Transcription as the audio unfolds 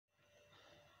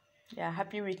Yeah,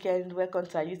 happy weekend. Welcome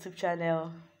to our YouTube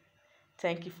channel.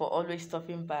 Thank you for always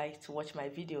stopping by to watch my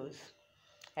videos.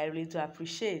 I really do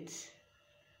appreciate.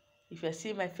 If you're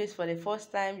seeing my face for the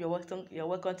first time, you're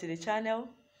welcome to the channel.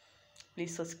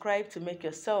 Please subscribe to make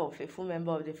yourself a full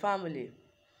member of the family.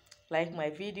 Like my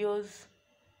videos,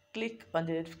 click on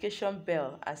the notification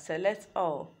bell and select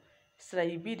all so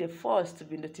that you'll be the first to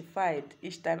be notified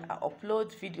each time I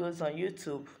upload videos on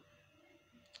YouTube.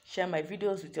 Share my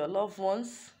videos with your loved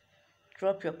ones.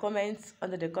 Drop your comments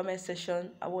under the comment section.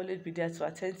 I will always be there to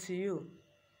attend to you.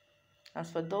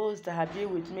 As for those that have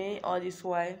been with me all this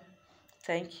while,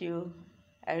 thank you.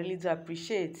 I really do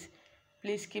appreciate.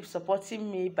 Please keep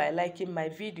supporting me by liking my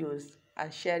videos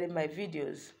and sharing my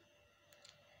videos.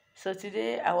 So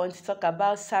today I want to talk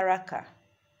about Saraka.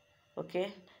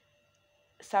 Okay?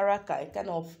 Saraka, a kind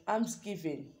of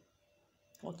almsgiving.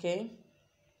 Okay?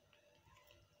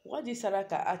 What this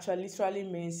Saraka actually literally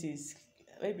means is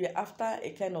maybe after a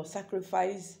kind of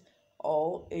sacrifice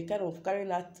or a kind of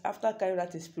carrying out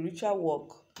a spiritual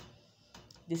work,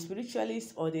 the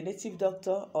spiritualist or the native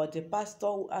doctor or the pastor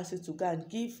who asks you to go and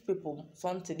give people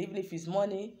something, even if it's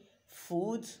money,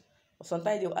 food, or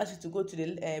sometimes they will ask you to go to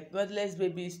the motherless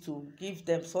babies to give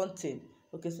them something.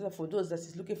 Okay, so for those that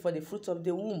is looking for the fruit of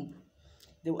the womb,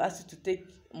 they will ask you to take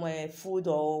my food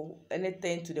or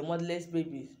anything to the motherless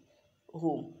babies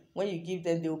home. When you give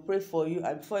them, they will pray for you,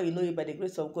 and before you know it, by the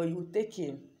grace of God, you will take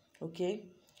him. Okay,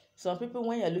 some people,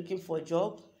 when you're looking for a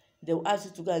job, they will ask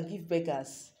you to go and give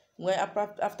beggars. When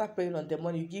after praying on the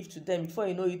money, you give to them, before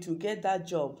you know it, you get that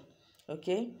job.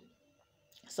 Okay,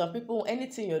 some people,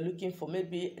 anything you're looking for,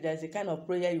 maybe there's a kind of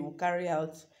prayer you will carry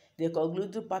out. The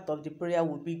concluding part of the prayer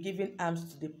will be giving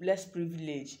alms to the less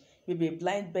privileged, maybe a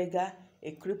blind beggar,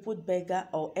 a crippled beggar,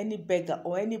 or any beggar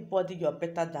or anybody you're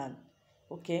better than.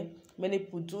 Okay, many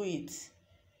people do it.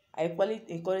 I equally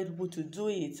encourage people to do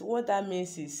it. What that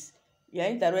means is you are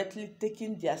indirectly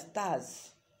taking their stars,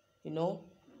 you know,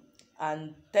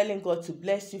 and telling God to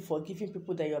bless you for giving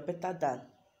people that you are better than.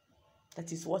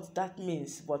 That is what that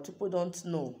means, but people don't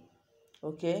know.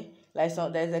 Okay, like, so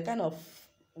there's a kind of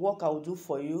work I will do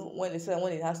for you when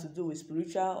it has to do with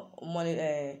spiritual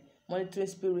monitoring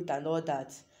spirit and all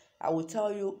that. I will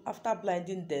tell you, after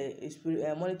blinding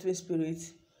the monitoring spirit,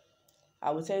 I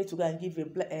will tell you to go and give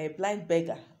a blind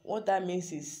beggar. What that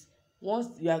means is, once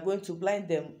you are going to blind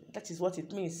them, that is what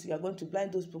it means. You are going to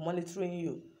blind those people monitoring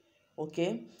you.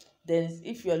 Okay, then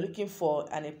if you are looking for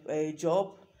a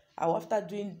job, after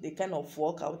doing the kind of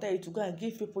work, I will tell you to go and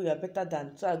give people you are better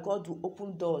than, so that God will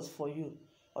open doors for you.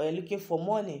 Or you're looking for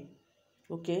money.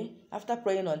 Okay, after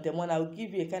praying on the money, I will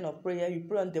give you a kind of prayer. You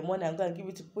pray on the money and go and give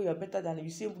it to people you are better than.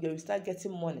 You see, you will start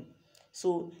getting money.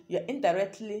 So you're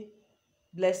indirectly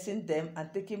blessing them and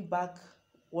taking back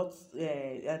what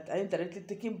indirectly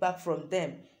taking back from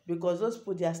them, because those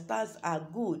people, their stars are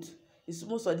good. It's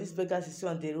most of these beggars you see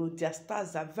on the road, their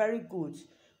stars are very good,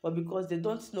 but because they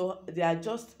don't know, they are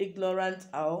just ignorant,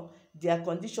 or their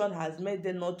condition has made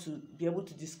them not to be able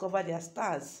to discover their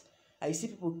stars. And you see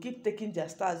people keep taking their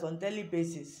stars on daily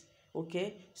basis.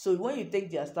 Okay, so when you take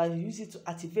their stars, you use it to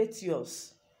activate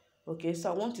yours. Okay,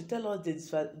 so I want to tell us the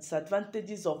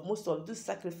disadvantages of most of these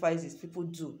sacrifices people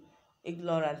do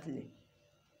ignorantly.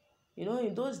 You know,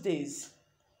 in those days,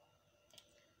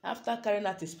 after carrying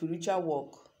out a spiritual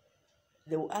work,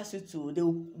 they will ask you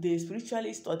to, the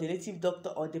spiritualist or the native doctor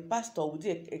or the pastor will do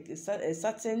a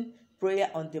certain prayer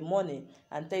on the money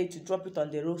and tell you to drop it on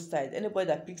the roadside. Anybody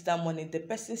that picks that money, the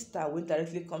person's star will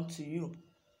directly come to you.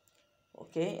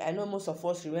 Okay, I know most of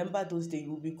us remember those days.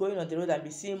 You will be going on the road and be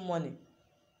seeing money.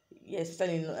 Yes,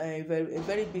 especially in a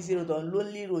very busy road, on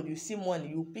lonely road, you see money,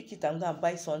 you pick it and go and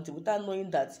buy something without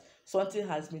knowing that something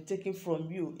has been taken from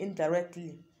you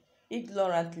indirectly.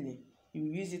 Ignorantly, you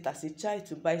use it as a child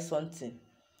to buy something,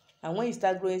 and when you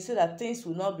start growing, see that things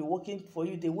will not be working for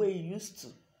you the way you used to.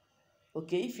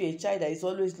 Okay, if you're a child that is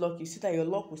always lucky, you see that your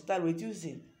luck will start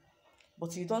reducing,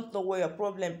 but you don't know where your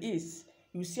problem is.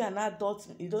 You see an adult,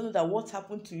 you don't know that what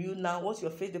happened to you now, what you're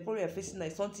facing, the problem you're facing now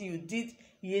is something you did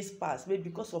years past, maybe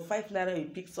because of 5 naira you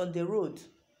picked on the road.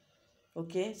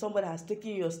 Okay, somebody has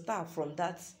taken your star from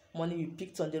that money you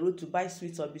picked on the road to buy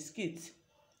sweets or biscuits.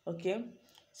 Okay,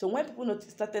 so when people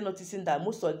started noticing that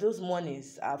most of those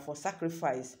monies are for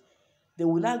sacrifice, they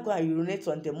will now go and urinate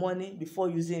on the money before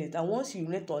using it. And once you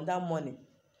urinate on that money,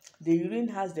 the urine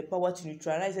has the power to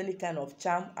neutralize any kind of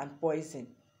charm and poison.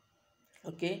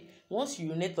 Okay, once you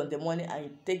urinate on the money and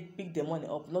you pick the money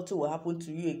up, nothing will happen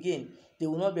to you again. They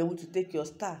will not be able to take your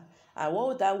star. And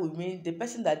what that will mean, the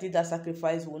person that did that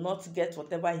sacrifice will not get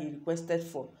whatever he requested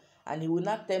for, and he will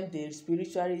not term the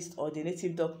spiritualist or the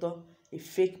native doctor a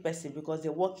fake person, because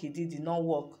the work he did not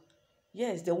work.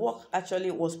 Yes, the work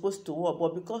actually was supposed to work,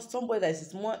 but because somebody that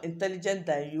is more intelligent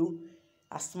than you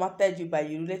has smarted you by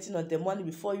urinating on the money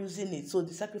before using it, so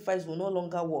the sacrifice will no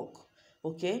longer work.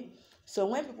 Okay? So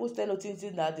when people start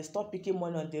noticing that, they stop picking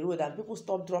money on the road and people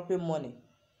stop dropping money.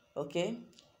 Okay?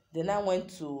 They now went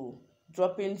to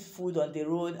dropping food on the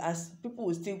road, and people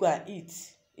will still go and eat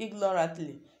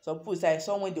ignorantly. Some people say, I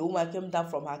saw when the woman came down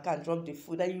from her car and dropped the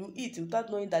food, and you eat without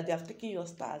knowing that they have taken your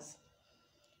stars.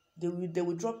 They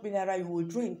will drop mineral, you will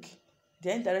drink.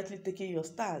 They're indirectly taking your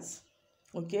stars.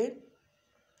 Okay?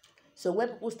 So when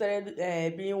people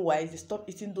started being wise, they stopped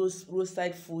eating those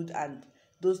roadside food and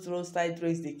those roadside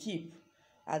drinks they keep,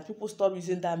 and people stopped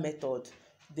using that method.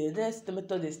 The next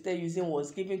method they started using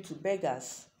was giving to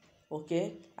beggars.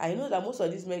 Okay, I know that most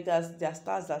of these beggars, their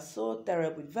stars are so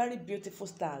terrible, very beautiful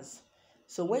stars.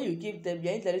 So when you give them,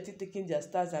 you're indirectly taking their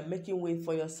stars and making way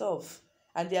for yourself,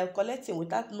 and they are collecting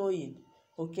without knowing.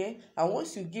 Okay, and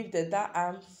once you give them that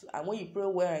arms, and when you pray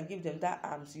well and give them that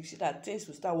arms, you see that things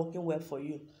will start working well for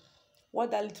you.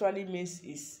 What that literally means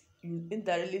is you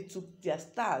indirectly took their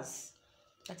stars.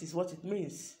 That is what it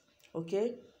means.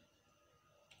 Okay,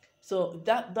 so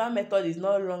that method is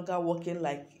no longer working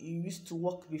like it used to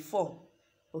work before.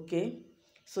 Okay,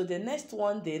 so the next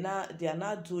one they are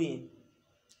now doing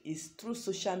is through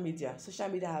social media. Social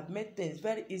media have made things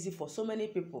very easy for so many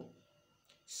people,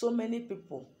 so many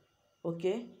people.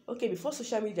 Okay, before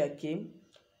social media came,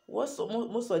 most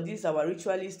of these our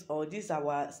ritualists or these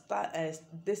our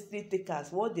destiny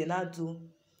takers, what they now do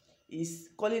is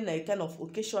calling a kind of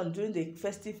occasion during the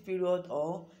festive period,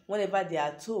 or whenever they are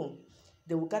at home,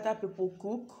 they will gather people,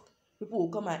 cook, people will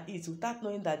come and eat without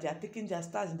knowing that they are taking their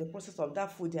stars in the process of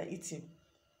that food they are eating.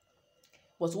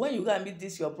 But when you go and meet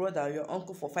this your brother or your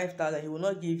uncle for 5,000, he will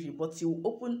not give you, but he will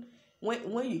open.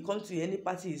 When you come to any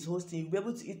party he's hosting, you'll be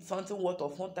able to eat something worth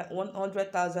of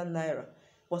 100,000 naira.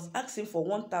 But ask him for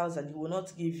 1,000, he will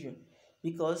not give you,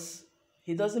 because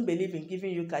he doesn't believe in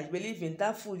giving you cash. Believe in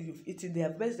that food you've eaten. They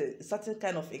have based a certain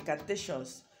kind of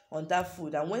incantations on that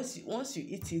food, and once you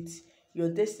eat it, your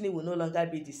destiny will no longer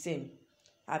be the same.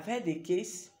 I've heard a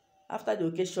case, after the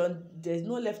occasion, there's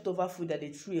no leftover food that they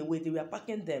threw away. They were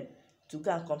packing them to go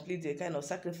and complete the kind of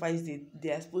sacrifice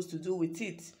they are supposed to do with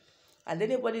it. And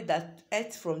anybody that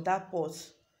ate from that pot,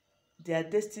 their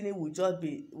destiny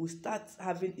will start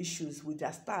having issues with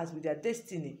their stars, with their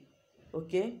destiny.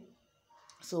 Okay,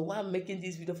 so why I'm making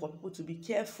this video, for people to be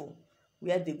careful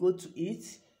where they go to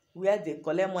eat, where they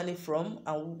collect money from,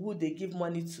 and who they give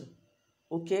money to.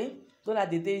 Okay, gone are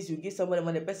the days you give somebody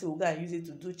money, the person will go and use it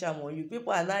to do charm on you.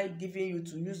 People are now giving you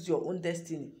to use your own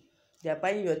destiny. They are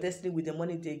buying your destiny with the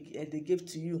money they give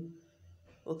to you.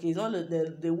 Okay, it's not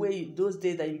the way those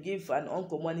days that you give an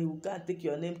uncle money, who can't take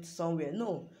your name to somewhere.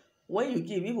 No, when you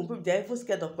give, even people, they are even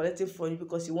scared of collecting from you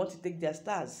because you want to take their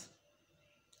stars.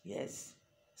 Yes,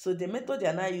 so the method they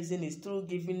are now using is through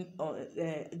giving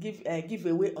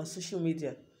giveaway on social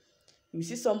media. You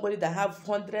see somebody that have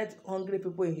 100 hungry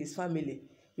people in his family,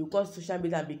 you come to social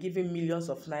media and be giving millions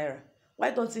of naira.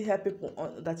 Why don't you help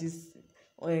people that is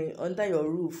under your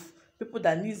roof, people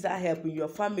that needs that help in your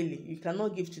family? You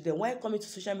cannot give to them. Why coming to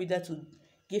social media to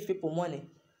give people money?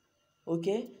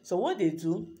 Okay, so what they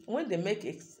do, when they make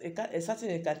a certain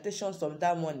incantations from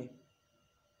that money,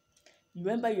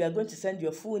 remember you are going to send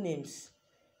your full names.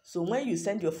 So when you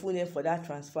send your full name for that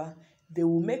transfer, they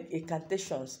will make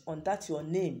incantations on that your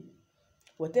name.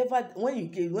 Whatever,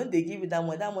 when they give you that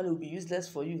money will be useless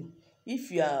for you.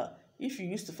 If you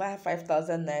used to find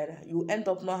 5,000 naira, you end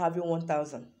up not having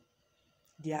 1,000.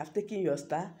 They have taken your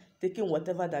star, taken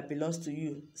whatever that belongs to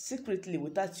you secretly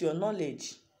without your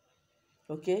knowledge.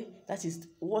 Okay, that is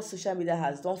what social media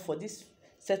has done for this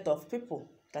set of people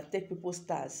that take people's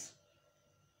stars.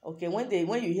 Okay, when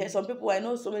you hear some people, I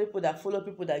know so many people that follow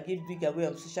people that give giveaway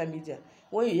on social media.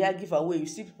 When you hear giveaway, you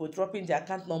see people dropping their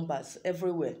account numbers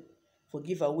everywhere for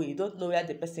giveaway. You don't know where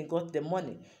the person got the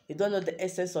money. You don't know the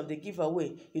essence of the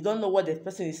giveaway. You don't know what the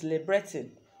person is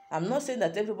celebrating. I'm not saying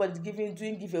that everybody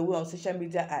doing giveaway on social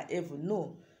media are evil.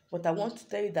 No, but I want to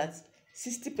tell you that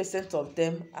 60% of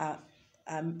them are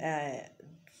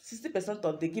 60%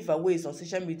 of the giveaways on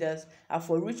social media are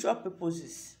for ritual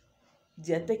purposes.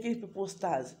 They are taking people's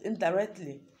stars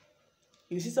indirectly.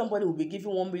 You see somebody will be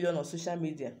giving 1 million on social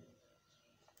media,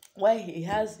 while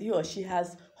he or she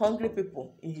has hungry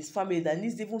people in his family that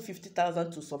needs even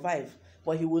 50,000 to survive,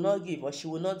 but he will not give, or she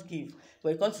will not give.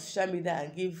 But he comes to social media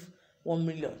and give 1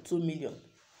 million, 2 million.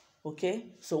 Okay,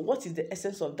 so what is the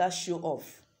essence of that show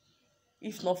off,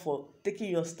 if not for taking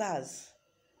your stars?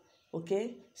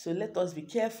 Okay, so let us be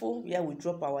careful where we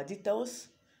drop our details,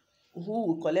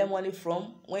 who we collect money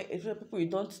from, when people you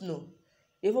don't know.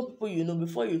 Even people you know,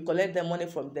 before you collect the money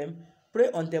from them, pray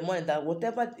on the money that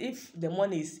whatever, if the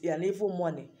money is an evil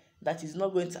money that is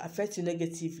not going to affect you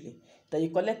negatively, that you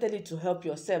collected it to help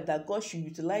yourself, that God should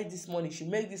utilize this money, should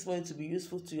make this money to be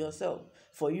useful to yourself,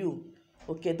 for you.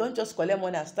 Okay, don't just collect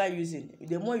money and start using.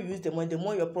 The more you use the money, the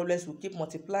more your problems will keep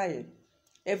multiplying.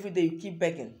 Every day you keep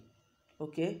begging.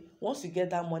 Okay, once you get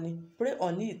that money, pray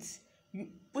on it. You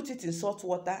put it in salt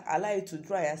water, allow it to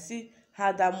dry, and see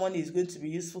how that money is going to be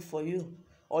useful for you.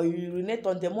 Or you urinate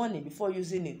on the money before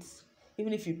using it.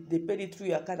 Even if they paid it through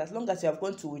your account, as long as you have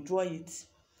gone to withdraw it,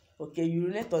 okay, you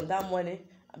urinate on that money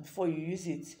before you use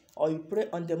it, or you pray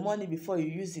on the money before you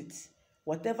use it.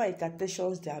 Whatever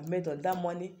incantations they have made on that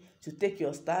money to take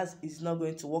your stars is not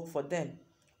going to work for them.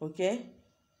 Okay,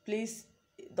 please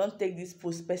don't take this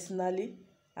post personally.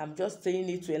 I'm just saying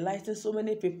it to enlighten so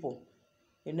many people.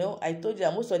 You know, I told you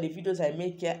that most of the videos I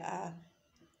make here are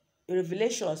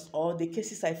revelations or the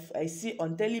cases I see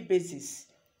on daily basis.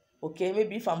 Okay,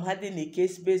 maybe if I'm handling a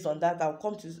case based on that, I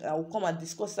will come and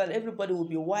discuss that. Everybody will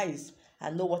be wise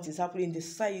and know what is happening in the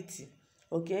society.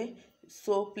 Okay,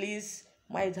 so please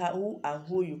mind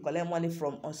who you collect money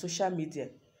from on social media.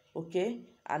 Okay,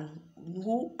 and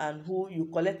who you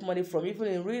collect money from, even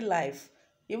in real life.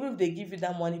 Even if they give you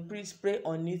that money, please pray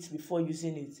on it before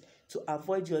using it, to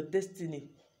avoid your destiny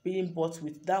being bought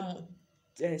with that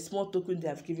small token they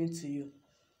have given to you.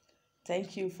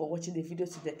 Thank you for watching the video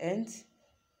to the end.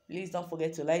 Please don't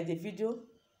forget to like the video,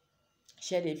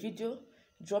 share the video,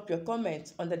 drop your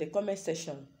comments under the comment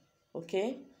section.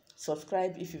 Okay,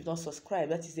 subscribe if you've not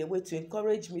subscribed. That is a way to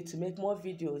encourage me to make more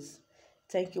videos.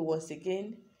 Thank you once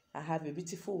again, and have a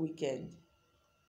beautiful weekend.